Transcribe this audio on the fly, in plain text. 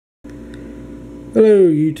Hello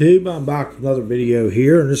YouTube, I'm back with another video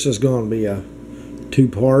here, and this is going to be a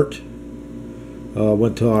two-part.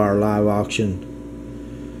 Went to our live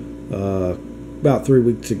auction about 3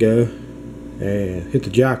 weeks ago and hit the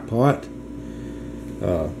jackpot.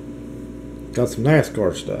 Got some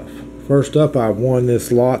NASCAR stuff. First up, I won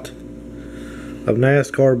this lot of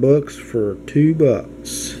NASCAR books for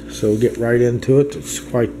 $2. So we'll get right into it. It's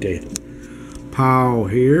quite the pile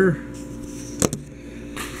here.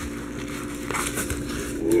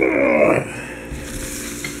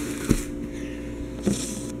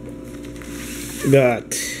 Got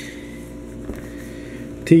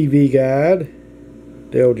TV Guide,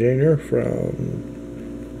 Dale Jr. from,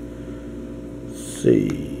 let's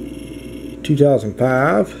see,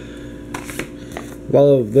 2005.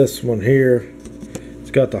 Love this one here.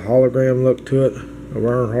 It's got the hologram look to it of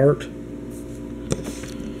Earnhardt.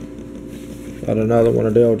 Got another one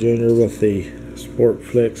of Dale Jr. with the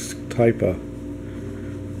Sportflix type of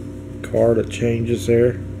car that changes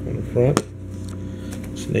there on the front.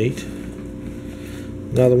 It's neat.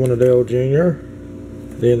 Another one of Dale Jr.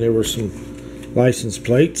 Then there were some license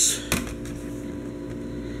plates.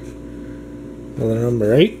 Another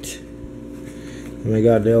number 8. And we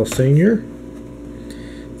got Dale Sr.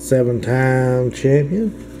 7-time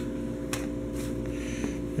champion.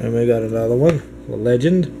 And we got another one, a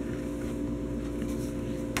legend.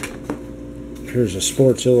 Here's a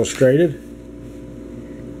Sports Illustrated.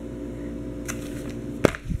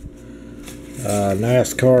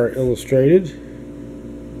 NASCAR Illustrated.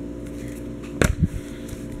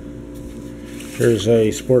 Here's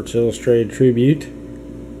a Sports Illustrated tribute.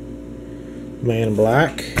 Man in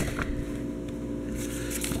Black.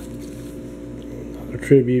 A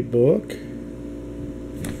tribute book.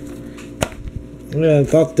 Yeah, I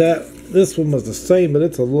thought that this one was the same, but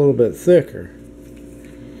it's a little bit thicker.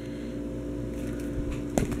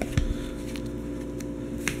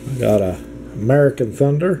 I got a American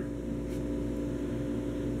Thunder.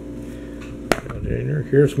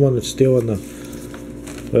 Here's one that's still in the,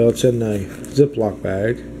 well, it's in the Ziploc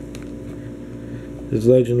bag. His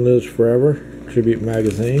Legend Lives Forever tribute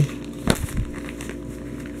magazine.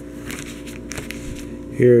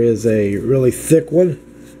 Here is a really thick one.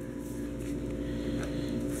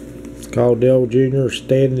 It's called Dale Jr.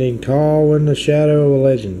 Standing Tall in the Shadow of a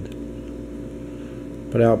Legend.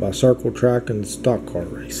 Put out by Circle Track and Stock Car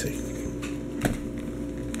Racing.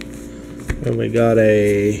 And we got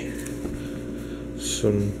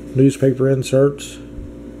some newspaper inserts.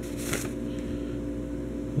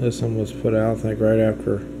 This one was put out, I think, right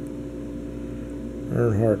after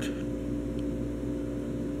Earnhardt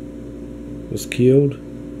was killed.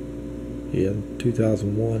 Yeah,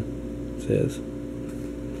 2001, it says.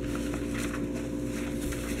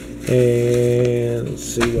 And let's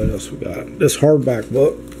see what else we got. This hardback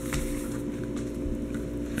book.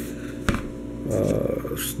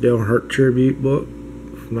 Dale Earnhardt tribute book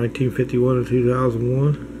from 1951 to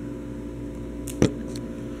 2001.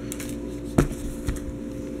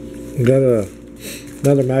 Got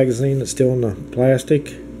another magazine that's still in the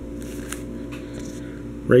plastic.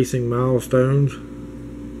 Racing Milestones,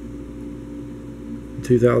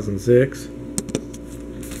 2006.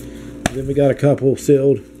 Then we got a couple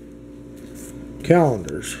sealed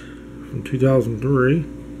calendars from 2003.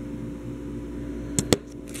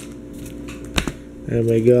 And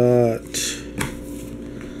we got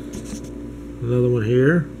another one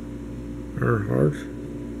here, Earnhardt.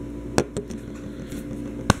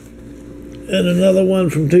 And another one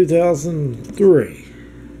from 2003.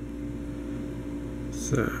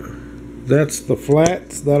 So that's the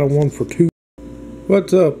flats. That'll one for $2.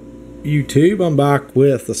 What's up, YouTube? I'm back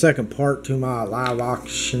with the second part to my live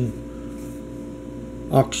auction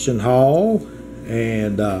haul,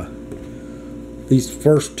 and these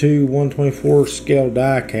first two 124 scale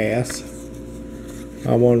die casts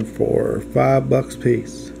I won for $5 a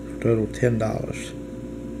piece, total $10.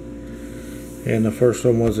 And the first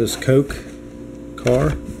one was this Coke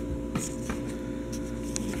car,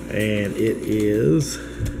 and it is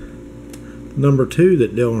number 2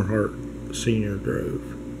 that Dale Earnhardt Sr. drove.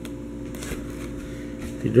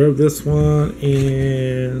 He drove this one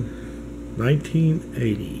in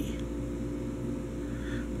 1980.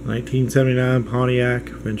 1979 Pontiac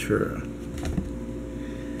Ventura.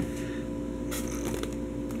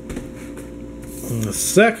 And the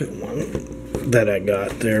second one that I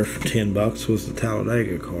got there for $10 was the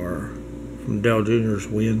Talladega car from Dale Jr.'s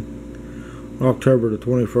win on October the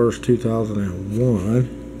 21st, 2001.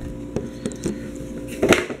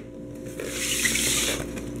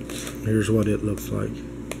 Here's what it looks like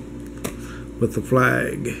with the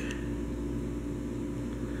flag.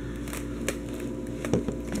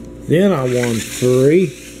 Then I won 3,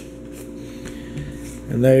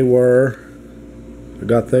 and they were, I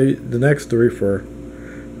got the next 3 for,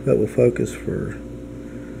 that will focus for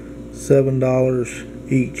 $7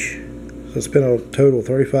 each. So I spent a total of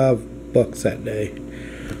 $35 that day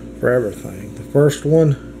for everything. The first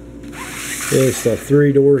one is the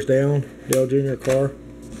 3 doors down Dale Jr. car.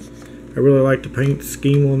 I really like the paint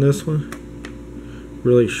scheme on this one.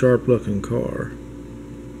 Really sharp looking car.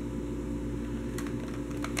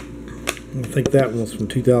 I think that one was from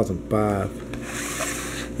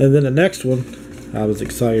 2005. And then the next one I was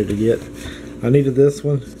excited to get. I needed this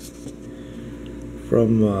one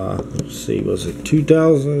from, let's see, was it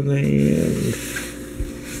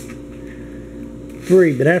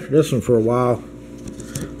 2003? Been after this one for a while.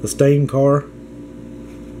 The Stain car.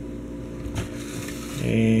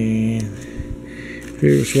 And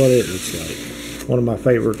here's what it looks like. One of my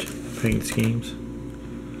favorite paint schemes.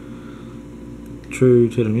 True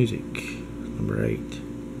to the Music, number 8.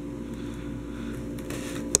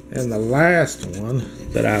 And the last one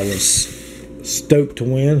that I was stoked to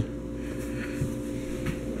win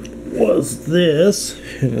was this,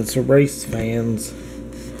 and it's a Race Fans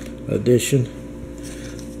edition,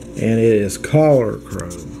 and it is color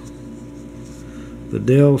chrome. The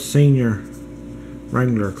Dale Senior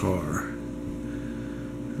Wrangler car,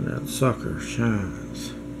 and that sucker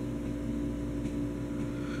shines.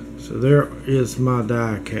 So there is my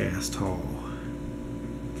die cast haul.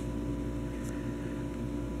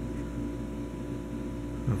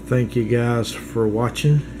 I thank you guys for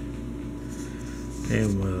watching,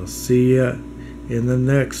 and we'll see you in the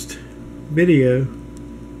next video.